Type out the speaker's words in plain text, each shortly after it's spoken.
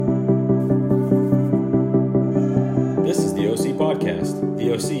podcast.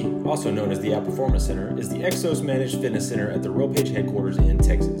 The OC, also known as the Outperformance Center, is the Exos Managed Fitness Center at the RealPage headquarters in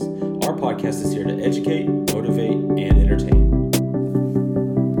Texas. Our podcast is here to educate, motivate, and entertain.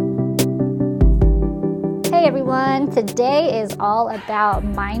 Hey everyone, today is all about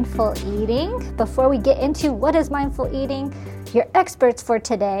mindful eating. Before we get into what is mindful eating, your experts for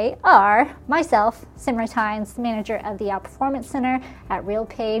today are myself, Simrat Hines, manager of the Outperformance Center at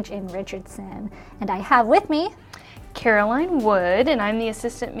RealPage in Richardson. And I have with me Caroline Wood, and I'm the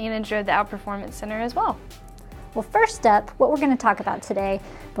assistant manager of the Outperformance Center as well. Well, first up, what we're going to talk about today,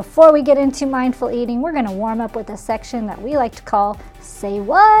 before we get into mindful eating, we're going to warm up with a section that we like to call Say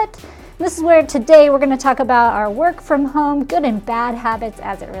What? This is where today we're going to talk about our work from home, good and bad habits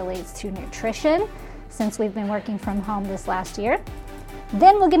as it relates to nutrition, since we've been working from home this last year.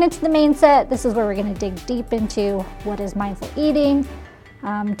 Then we'll get into the main set. This is where we're going to dig deep into what is mindful eating,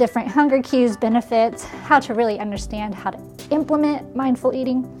 different hunger cues, benefits, how to really understand how to implement mindful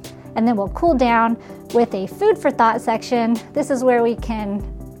eating. And then we'll cool down with a food for thought section. This is where we can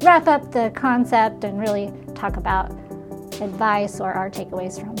wrap up the concept and really talk about advice or our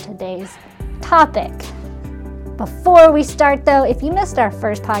takeaways from today's topic. Before we start though, if you missed our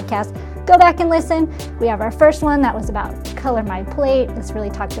first podcast, go back and listen. We have our first one that was about Color My Plate. This really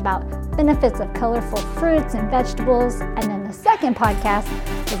talks about benefits of colorful fruits and vegetables. And then the second podcast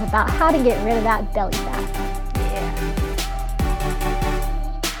is about how to get rid of that belly fat. Yeah.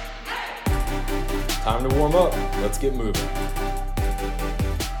 Time to warm up. Let's get moving.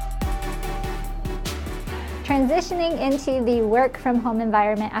 Transitioning into the work from home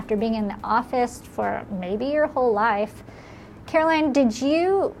environment after being in the office for maybe your whole life, Caroline, did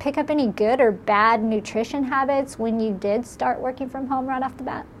you pick up any good or bad nutrition habits when you did start working from home right off the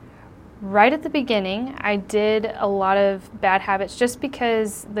bat? Right at the beginning, I did a lot of bad habits just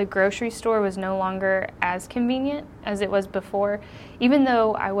because the grocery store was no longer as convenient as it was before. Even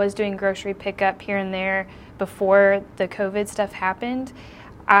though I was doing grocery pickup here and there before the COVID stuff happened,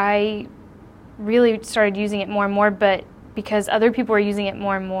 I really started using it more and more, but because other people were using it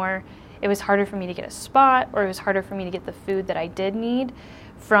more and more, it was harder for me to get a spot, or it was harder for me to get the food that I did need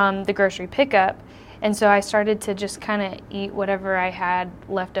from the grocery pickup. And so I started to just kind of eat whatever I had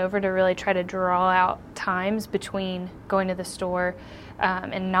left over to really try to draw out times between going to the store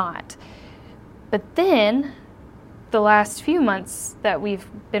and not. But then the last few months that we've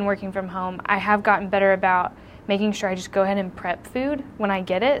been working from home, I have gotten better about making sure I just go ahead and prep food when I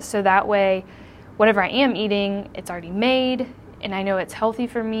get it, so that way whatever I am eating, it's already made, and I know it's healthy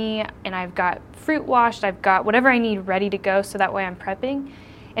for me, and I've got fruit washed, I've got whatever I need ready to go, so that way I'm prepping.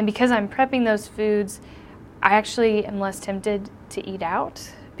 And because I'm prepping those foods, I actually am less tempted to eat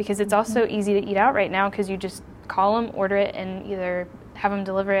out, because it's also easy to eat out right now because you just call them, order it, and either have them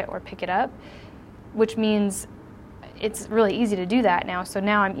deliver it or pick it up, which means it's really easy to do that now. So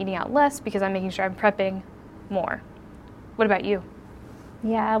now I'm eating out less because I'm making sure I'm prepping more. What about you?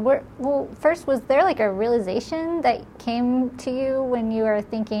 Yeah, well, first, was there like a realization that came to you when you were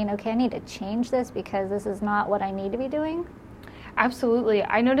thinking, okay, I need to change this because this is not what I need to be doing? Absolutely.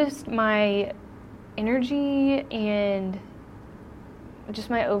 I noticed my energy and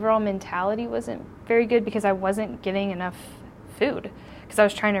just my overall mentality wasn't very good because I wasn't getting enough food because I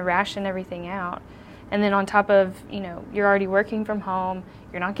was trying to ration everything out. And then on top of, you're already working from home,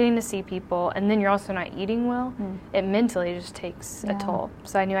 you're not getting to see people, and then you're also not eating well, it mentally just takes a toll.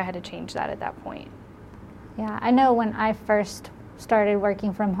 So I knew I had to change that at that point. Yeah, I know when I first started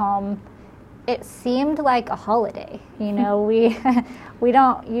working from home, it seemed like a holiday. We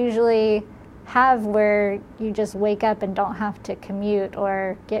don't usually have where you just wake up and don't have to commute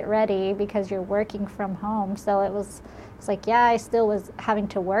or get ready because you're working from home. So it's like, yeah, I still was having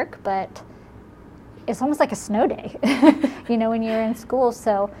to work, but it's almost like a snow day, when you're in school.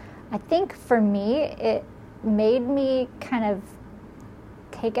 So I think for me, it made me kind of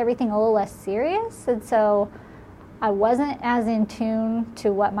take everything a little less serious. And so I wasn't as in tune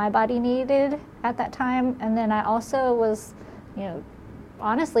to what my body needed at that time. And then I also was,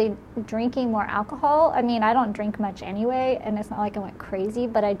 honestly drinking more alcohol. I mean, I don't drink much anyway, and it's not like I went crazy,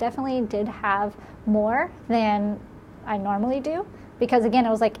 but I definitely did have more than I normally do because, again, it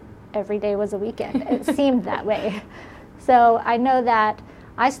was like every day was a weekend. It seemed that way. So I know that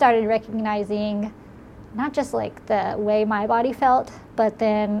I started recognizing not just like the way my body felt, but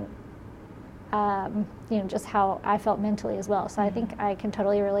then, just how I felt mentally as well. So I think I can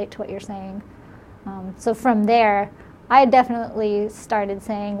totally relate to what you're saying. So from there, I definitely started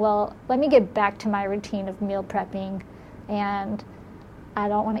saying, well, let me get back to my routine of meal prepping, and I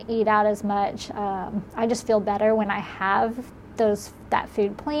don't want to eat out as much. I just feel better when I have that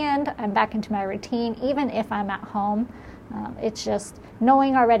food planned. I'm back into my routine, even if I'm at home. It's just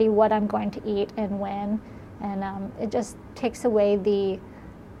knowing already what I'm going to eat and when, and it just takes away the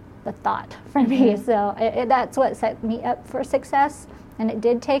thought for me. So that's what set me up for success. And it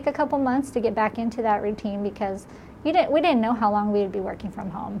did take a couple months to get back into that routine because we didn't know how long we would be working from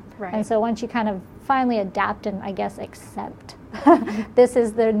home. Right. And so once you kind of finally adapt and I guess accept this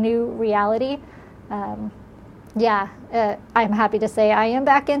is the new reality, I'm happy to say I am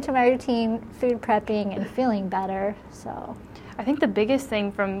back into my routine, food prepping and feeling better. So I think the biggest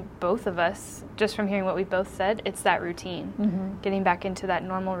thing from both of us, just from hearing what we both said, it's that routine. Getting back into that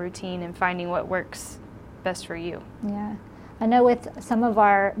normal routine and finding what works best for you. Yeah. I know with some of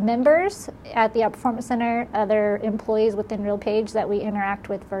our members at the Outperformance Center, other employees within RealPage that we interact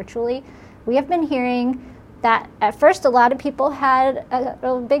with virtually, we have been hearing that at first a lot of people had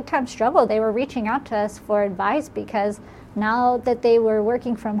a big time struggle. They were reaching out to us for advice because now that they were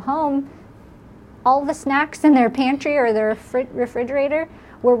working from home, all the snacks in their pantry or their refrigerator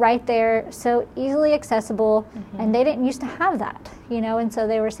were right there, so easily accessible, and they didn't used to have that, and so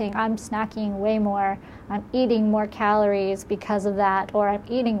they were saying, I'm snacking way more, I'm eating more calories because of that, or I'm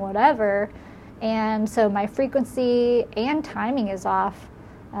eating whatever, and so my frequency and timing is off.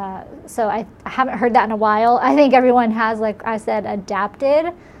 So I haven't heard that in a while. I think everyone has, like I said,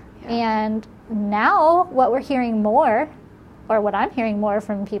 adapted, and now what we're hearing more, or what I'm hearing more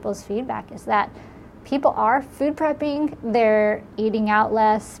from people's feedback, is that people are food prepping, they're eating out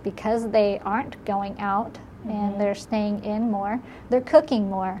less because they aren't going out and they're staying in more, they're cooking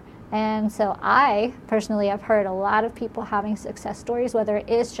more. And so I personally have heard a lot of people having success stories, whether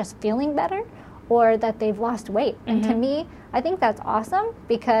it is just feeling better or that they've lost weight. And to me, I think that's awesome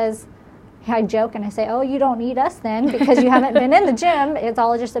because I joke and I say, oh, you don't need us then because you haven't been in the gym. It's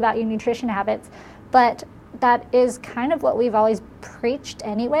all just about your nutrition habits. But that is kind of what we've always preached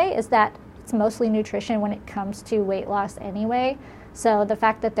anyway, is that it's mostly nutrition when it comes to weight loss anyway. So the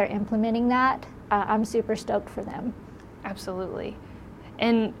fact that they're implementing that, I'm super stoked for them. Absolutely.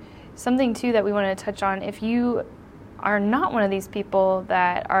 And something too that we want to touch on, if you are not one of these people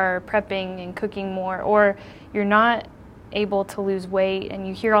that are prepping and cooking more, or you're not able to lose weight and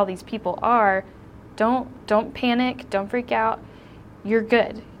you hear all these people are, don't panic, don't freak out. You're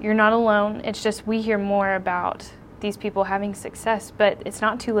good. You're not alone. It's just we hear more about these people having success, but it's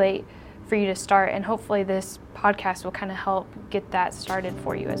not too late for you to start, and hopefully this podcast will kind of help get that started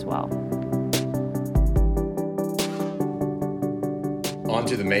for you as well. On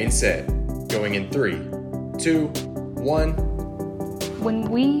to the main set. Going in 3, 2, 1.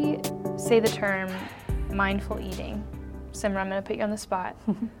 When we say the term mindful eating, Simran, I'm going to put you on the spot.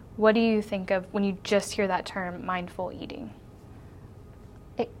 What do you think of when you just hear that term, mindful eating?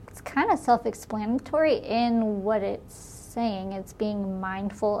 It's kind of self-explanatory in what it's saying. It's being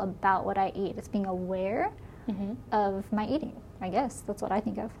mindful about what I eat. It's being aware of my eating. I guess that's what I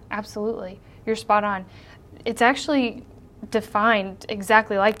think of. Absolutely. You're spot on. It's actually defined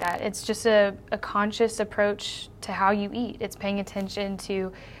exactly like that. It's just a conscious approach to how you eat. It's paying attention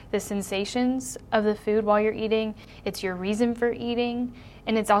to the sensations of the food while you're eating. It's your reason for eating.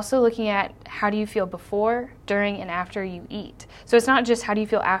 And it's also looking at how do you feel before, during, and after you eat. So it's not just how do you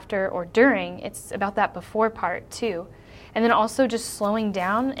feel after or during, it's about that before part too. And then also just slowing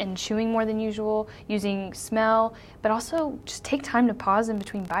down and chewing more than usual, using smell, but also just take time to pause in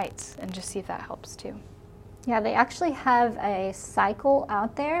between bites and just see if that helps too. Yeah, they actually have a cycle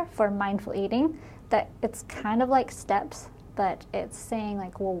out there for mindful eating that it's kind of like steps, but it's saying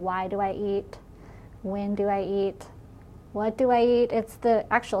like, well, why do I eat? When do I eat? What do I eat? It's the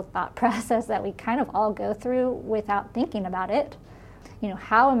actual thought process that we kind of all go through without thinking about it.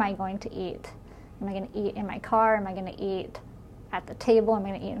 How am I going to eat? Am I going to eat in my car? Am I going to eat at the table? Am I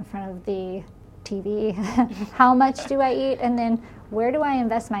going to eat in front of the TV? How much do I eat? And then where do I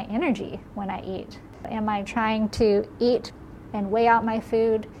invest my energy when I eat? Am I trying to eat and weigh out my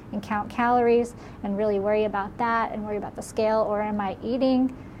food and count calories and really worry about that and worry about the scale? Or am I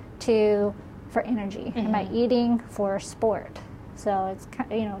eating for energy? Am I eating for sport? So it's,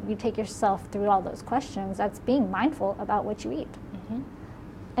 you take yourself through all those questions. That's being mindful about what you eat.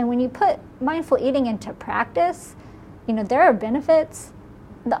 And when you put mindful eating into practice, there are benefits.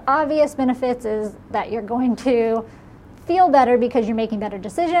 The obvious benefits is that you're going to feel better because you're making better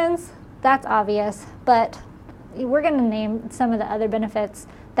decisions. That's obvious. But we're going to name some of the other benefits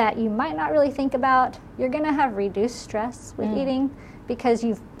that you might not really think about. You're going to have reduced stress with eating because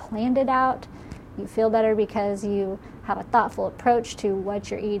you've planned it out. You feel better because you have a thoughtful approach to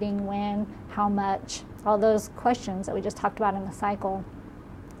what you're eating, when, how much, all those questions that we just talked about in the cycle.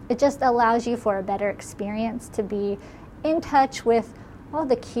 It just allows you for a better experience to be in touch with all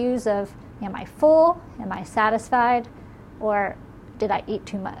the cues of, am I full? Am I satisfied? or did I eat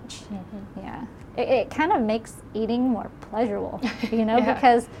too much? Yeah. It kind of makes eating more pleasurable, Yeah.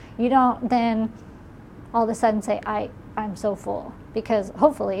 because you don't then all of a sudden say, I'm so full, because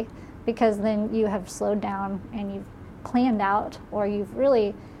then you have slowed down and you've planned out, or you've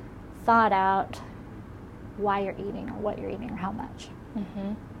really thought out why you're eating or what you're eating or how much.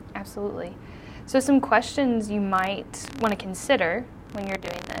 Absolutely. So some questions you might want to consider when you're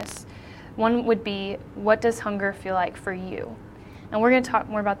doing this. One would be, what does hunger feel like for you? And we're going to talk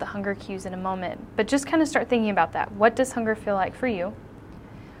more about the hunger cues in a moment, but just kind of start thinking about that. What does hunger feel like for you?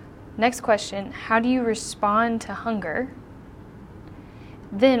 Next question, how do you respond to hunger?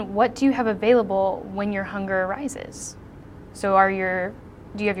 Then what do you have available when your hunger arises? So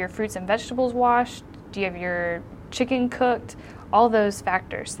do you have your fruits and vegetables washed? Do you have your chicken cooked? All those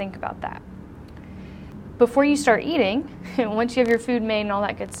factors, think about that. Before you start eating, once you have your food made and all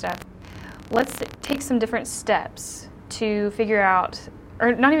that good stuff, let's take some different steps to figure out,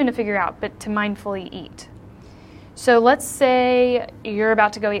 or not even to figure out, but to mindfully eat. So let's say you're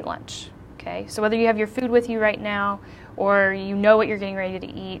about to go eat lunch, okay? So whether you have your food with you right now, or you know what you're getting ready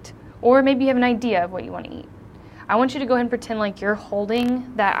to eat, or maybe you have an idea of what you want to eat, I want you to go ahead and pretend like you're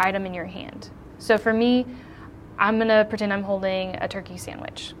holding that item in your hand. So for me, I'm going to pretend I'm holding a turkey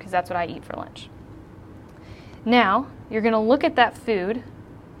sandwich, because that's what I eat for lunch. Now, you're going to look at that food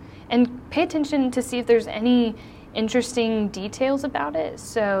and pay attention to see if there's any interesting details about it.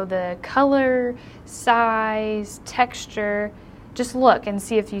 So the color, size, texture, just look and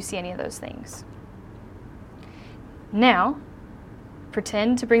see if you see any of those things. Now,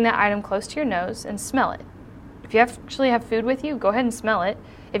 pretend to bring that item close to your nose and smell it. If you actually have food with you, go ahead and smell it.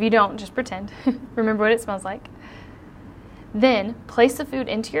 If you don't, just pretend. Remember what it smells like. Then place the food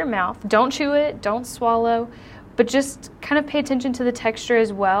into your mouth. Don't chew it, don't swallow, but just kind of pay attention to the texture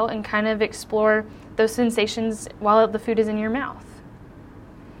as well and kind of explore those sensations while the food is in your mouth.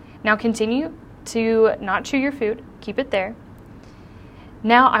 Now continue to not chew your food. Keep it there.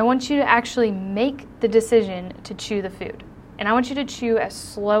 Now I want you to actually make the decision to chew the food. And I want you to chew as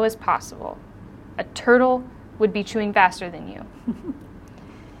slow as possible. A turtle would be chewing faster than you.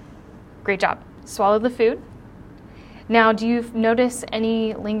 Great job. Swallow the food. Now, do you notice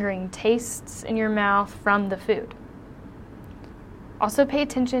any lingering tastes in your mouth from the food? Also pay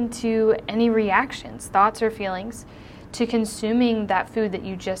attention to any reactions, thoughts, or feelings to consuming that food that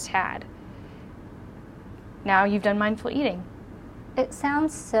you just had. Now you've done mindful eating. It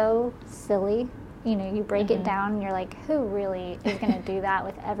sounds so silly. You break it down and you're like, who really is going to do that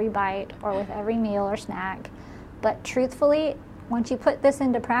with every bite or with every meal or snack? But truthfully, once you put this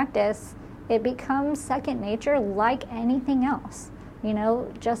into practice, it becomes second nature like anything else.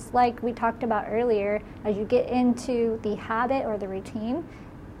 Just like we talked about earlier, as you get into the habit or the routine,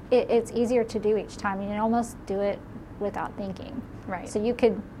 it's easier to do each time. You can almost do it without thinking. Right. So you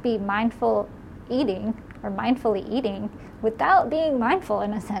could be mindful eating or mindfully eating without being mindful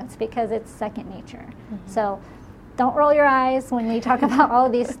in a sense, because it's second nature. So don't roll your eyes when we talk about all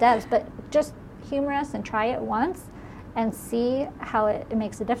of these steps, but just humor us and try it once and see how it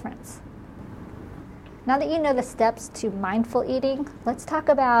makes a difference. Now that you know the steps to mindful eating, let's talk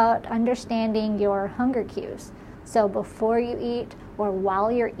about understanding your hunger cues. So before you eat or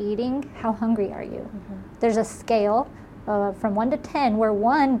while you're eating, how hungry are you? There's a scale from 1 to 10, where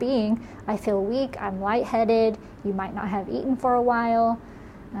 1 being, I feel weak, I'm lightheaded, you might not have eaten for a while,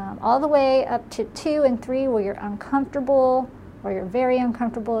 all the way up to 2 and 3, where you're uncomfortable or you're very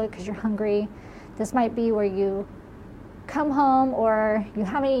uncomfortable because you're hungry. This might be where you come home or you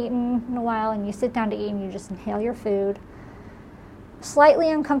haven't eaten in a while and you sit down to eat and you just inhale your food.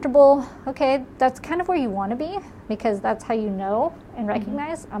 Slightly uncomfortable, okay, that's kind of where you want to be, because that's how you know and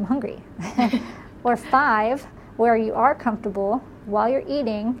recognize I'm hungry. Or 5, where you are comfortable while you're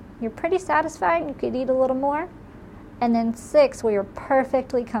eating, you're pretty satisfied, you could eat a little more. And then 6, where you're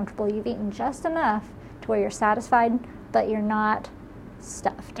perfectly comfortable, you've eaten just enough to where you're satisfied, but you're not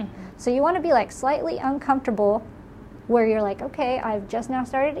stuffed. So you want to be like slightly uncomfortable, where you're like, okay, I've just now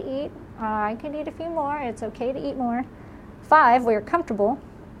started to eat, I can eat a few more, it's okay to eat more. 5, where you're comfortable,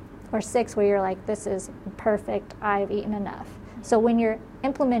 or 6, where you're like, this is perfect, I've eaten enough. So when you're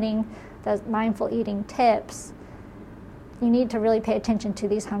implementing those mindful eating tips, you need to really pay attention to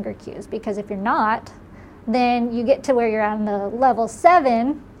these hunger cues, because if you're not, then you get to where you're on the level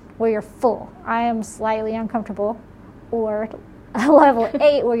 7, where you're full. I am slightly uncomfortable, or level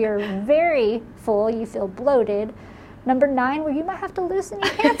 8, where you're very full, you feel bloated, number 9 where you might have to loosen your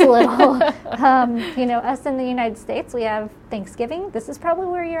pants a little. Us in the United States, we have Thanksgiving. This is probably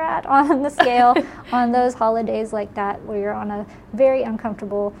where you're at on the scale on those holidays like that, where you're on a very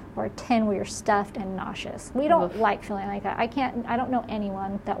uncomfortable, or 10 where you're stuffed and nauseous. We don't like feeling like that. I don't know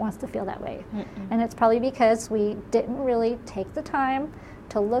anyone that wants to feel that way. And it's probably because we didn't really take the time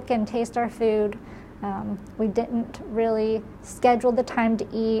to look and taste our food. We didn't really schedule the time to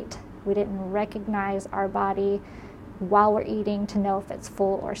eat. We didn't recognize our body while we're eating to know if it's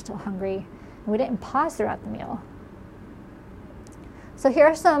full or still hungry. We didn't pause throughout the meal. So here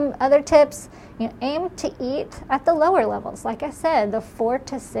are some other tips. Aim to eat at the lower levels. Like I said, the 4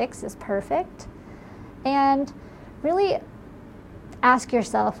 to 6 is perfect. And really ask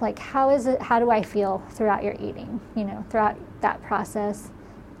yourself, how do I feel throughout your eating, throughout that process.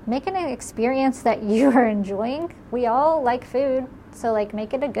 Make it an experience that you are enjoying. We all like food, so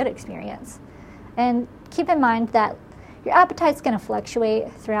make it a good experience. And keep in mind that your appetite's going to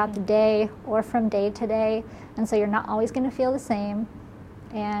fluctuate throughout the day or from day to day, and so you're not always going to feel the same.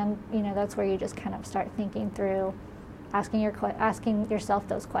 And that's where you just kind of start thinking through, asking yourself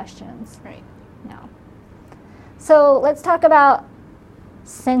those questions. Right. Yeah. So let's talk about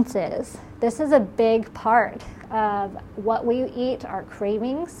senses. This is a big part of what we eat, our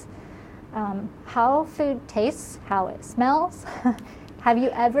cravings, how food tastes, how it smells. Have you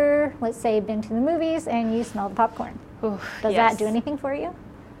ever, let's say, been to the movies and you smell the popcorn? Ooh, Does that do anything for you?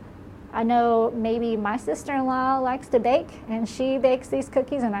 I know maybe my sister-in-law likes to bake, and she bakes these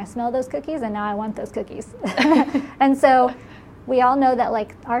cookies, and I smell those cookies, and now I want those cookies. And so we all know that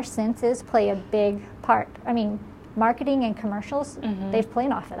our senses play a big part. I mean, marketing and commercials, they've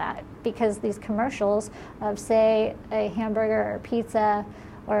played off of that, because these commercials of, say, a hamburger or pizza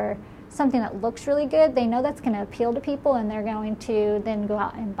or something that looks really good, they know that's going to appeal to people, and they're going to then go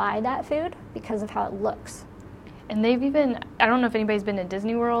out and buy that food because of how it looks. And they've even, I don't know if anybody's been to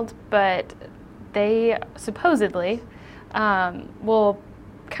Disney World, but they supposedly will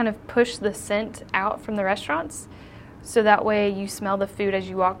kind of push the scent out from the restaurants, so that way you smell the food as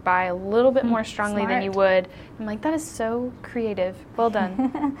you walk by a little bit more strongly than you would. I'm like, that is so creative. Well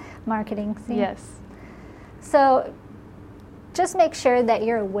done. Marketing. See? Yes. So just make sure that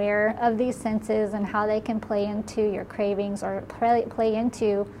you're aware of these senses and how they can play into your cravings, or play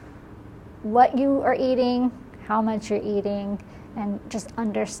into what you are eating, how much you're eating, and just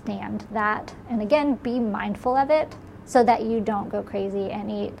understand that. And again, be mindful of it so that you don't go crazy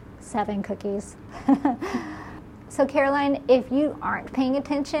and eat 7 cookies. So Caroline, if you aren't paying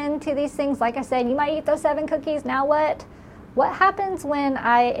attention to these things, like I said, you might eat those 7 cookies. Now what? What happens when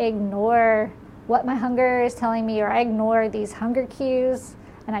I ignore what my hunger is telling me, or I ignore these hunger cues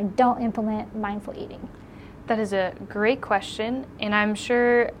and I don't implement mindful eating? That is a great question, and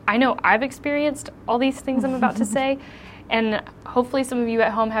I know I've experienced all these things I'm about to say, and hopefully some of you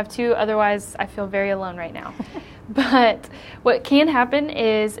at home have too, otherwise I feel very alone right now. But what can happen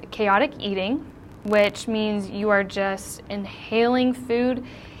is chaotic eating, which means you are just inhaling food.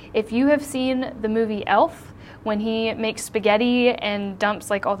 If you have seen the movie Elf, when he makes spaghetti and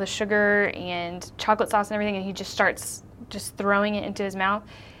dumps all the sugar and chocolate sauce and everything, and he just starts just throwing it into his mouth,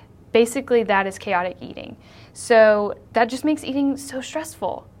 basically that is chaotic eating. So that just makes eating so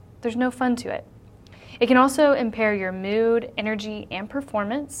stressful. There's no fun to it. It can also impair your mood, energy, and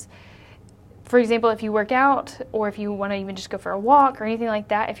performance. For example, if you work out, or if you want to even just go for a walk or anything like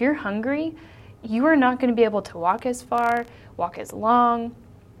that, if you're hungry, you are not going to be able to walk as far, walk as long.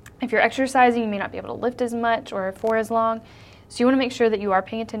 If you're exercising, you may not be able to lift as much or for as long. So you want to make sure that you are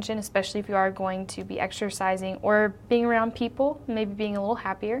paying attention, especially if you are going to be exercising or being around people, maybe being a little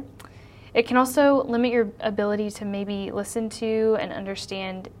happier. It can also limit your ability to maybe listen to and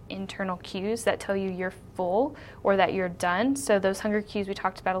understand internal cues that tell you you're full or that you're done. So those hunger cues we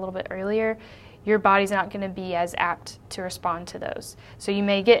talked about a little bit earlier, your body's not going to be as apt to respond to those. So you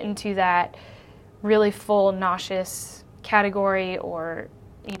may get into that really full, nauseous category, or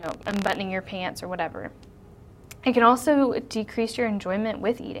unbuttoning your pants or whatever. It can also decrease your enjoyment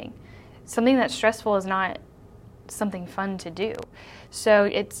with eating. Something that's stressful is not something fun to do. So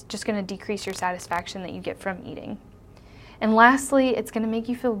it's just going to decrease your satisfaction that you get from eating. And lastly, it's going to make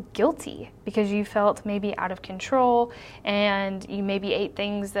you feel guilty because you felt maybe out of control, and you maybe ate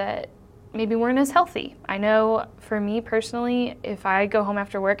things that maybe weren't as healthy. I know for me personally, if I go home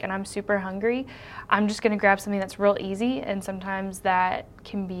after work and I'm super hungry, I'm just going to grab something that's real easy, and sometimes that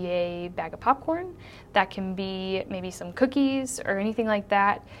can be a bag of popcorn, that can be maybe some cookies or anything like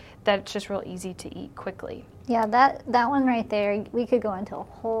that, that's just real easy to eat quickly. Yeah, that one right there, we could go into a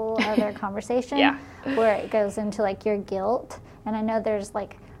whole other conversation where it goes into your guilt. And I know there's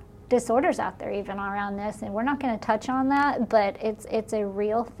disorders out there even around this, and we're not going to touch on that, but it's a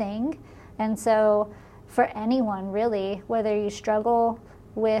real thing. And so for anyone really, whether you struggle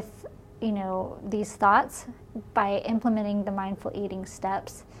with, these thoughts, by implementing the mindful eating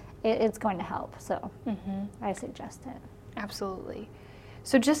steps, it's going to help. So I suggest it. Absolutely.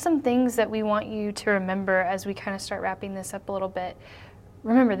 So just some things that we want you to remember as we kind of start wrapping this up a little bit.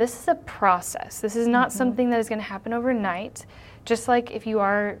 Remember, this is a process. This is not something that is going to happen overnight. Just like if you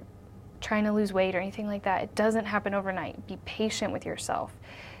are trying to lose weight or anything like that, it doesn't happen overnight. Be patient with yourself.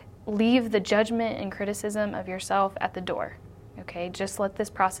 Leave the judgment and criticism of yourself at the door. Okay, just let this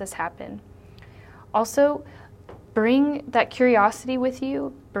process happen. Also, bring that curiosity with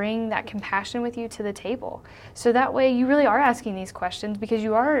you, bring that compassion with you to the table. So that way you really are asking these questions because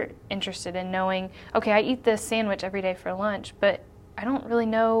you are interested in knowing, okay, I eat this sandwich every day for lunch, but I don't really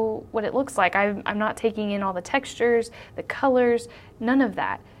know what it looks like. I'm not taking in all the textures, the colors, none of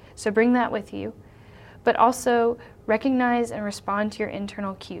that. So bring that with you. But also recognize and respond to your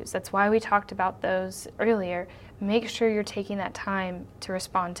internal cues. That's why we talked about those earlier. Make sure you're taking that time to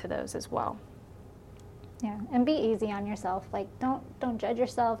respond to those as well. Yeah, and be easy on yourself. Like, don't judge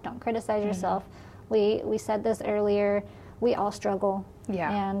yourself, don't criticize yourself. We said this earlier, we all struggle.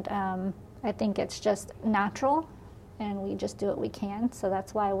 Yeah. And I think it's just natural, and we just do what we can. So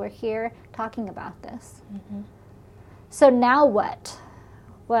that's why we're here talking about this. So now what?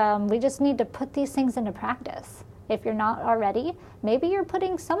 Well, we just need to put these things into practice. If you're not already, maybe you're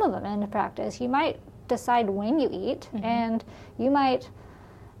putting some of them into practice. You might decide when you eat, and you might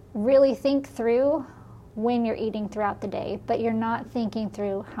really think through when you're eating throughout the day, but you're not thinking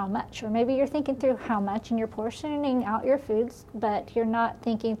through how much. Or maybe you're thinking through how much and you're portioning out your foods, but you're not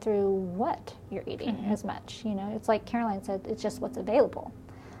thinking through what you're eating as much. It's like Caroline said, it's just what's available.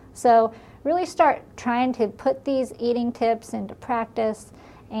 So really start trying to put these eating tips into practice,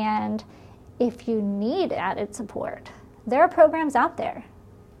 and if you need added support, there are programs out there.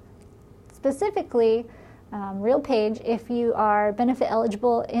 Specifically, RealPage, if you are benefit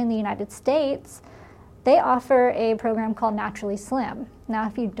eligible in the United States, they offer a program called Naturally Slim. Now,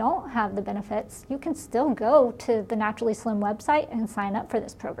 if you don't have the benefits, you can still go to the Naturally Slim website and sign up for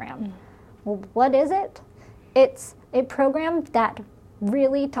this program. Well, what is it? It's a program that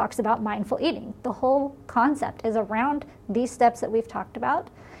really talks about mindful eating. The whole concept is around these steps that we've talked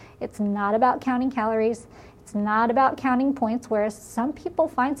about. It's not about counting calories. It's not about counting points, whereas some people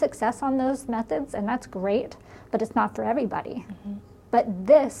find success on those methods, and that's great, but it's not for everybody. But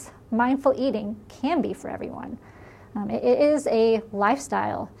this mindful eating can be for everyone. It is a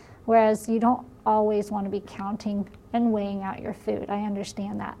lifestyle, whereas you don't always want to be counting and weighing out your food. I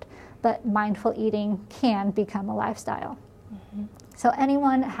understand that. But mindful eating can become a lifestyle. So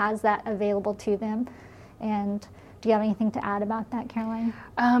anyone has that available to them. And do you have anything to add about that, Caroline?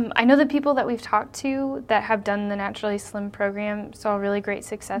 I know the people that we've talked to that have done the Naturally Slim program saw really great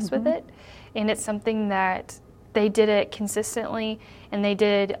success with it. And it's something that they did it consistently, and they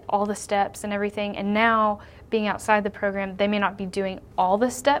did all the steps and everything. And now, being outside the program, they may not be doing all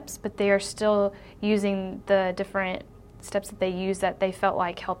the steps, but they are still using the different steps that they use that they felt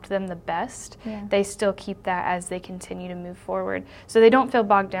like helped them the best. They still keep that as they continue to move forward. So they don't feel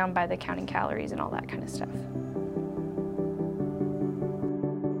bogged down by the counting calories and all that kind of stuff.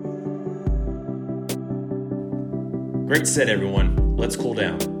 Great set, everyone. Let's cool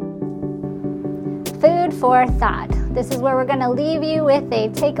down. Food for thought. This is where we're going to leave you with a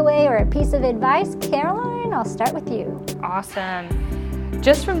takeaway or a piece of advice. Caroline, I'll start with you. Awesome.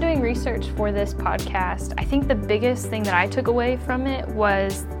 Just from doing research for this podcast, I think the biggest thing that I took away from it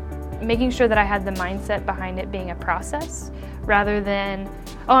was making sure that I had the mindset behind it being a process rather than,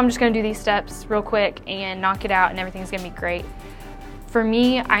 oh, I'm just going to do these steps real quick and knock it out and everything's going to be great. For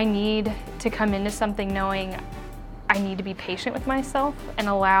me, I need to come into something knowing I need to be patient with myself and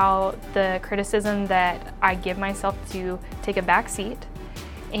allow the criticism that I give myself to take a back seat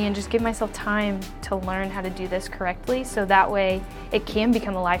and just give myself time to learn how to do this correctly, so that way it can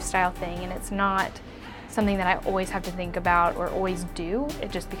become a lifestyle thing and it's not something that I always have to think about or always do.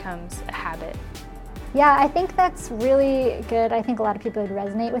 It just becomes a habit. Yeah, I think that's really good. I think a lot of people would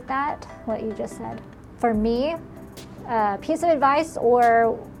resonate with that, what you just said. For me, a piece of advice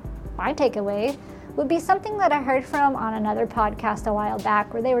or my takeaway would be something that I heard from on another podcast a while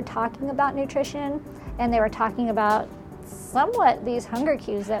back, where they were talking about nutrition and they were talking about somewhat these hunger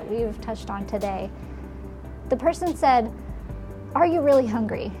cues that we've touched on today. The person said, "Are you really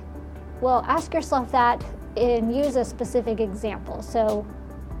hungry?" Well, ask yourself that and use a specific example. So,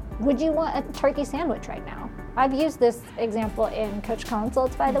 would you want a turkey sandwich right now? I've used this example in coach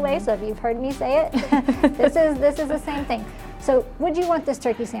consults, by the way, so if you've heard me say it, this is the same thing. So would you want this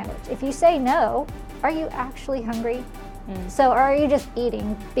turkey sandwich? If you say no, are you actually hungry? So are you just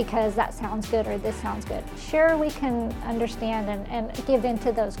eating because that sounds good or this sounds good? Sure, we can understand and give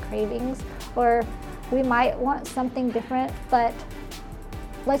into those cravings, or we might want something different, but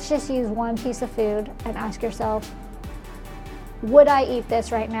let's just use one piece of food and ask yourself, would I eat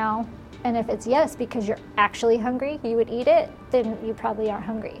this right now? And if it's yes, because you're actually hungry, you would eat it, then you probably are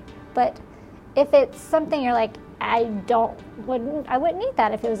hungry. But if it's something you're like, I wouldn't eat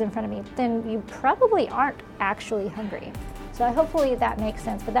that if it was in front of me, then you probably aren't actually hungry. So hopefully that makes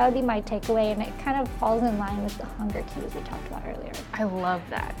sense, but that would be my takeaway, and it kind of falls in line with the hunger cues we talked about earlier. I love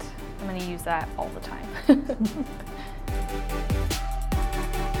that. I'm going to use that all the time.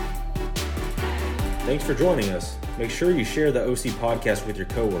 Thanks for joining us. Make sure you share the OC podcast with your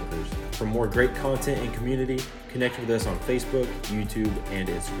coworkers. For more great content and community, connect with us on Facebook, YouTube, and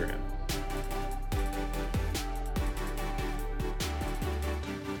Instagram.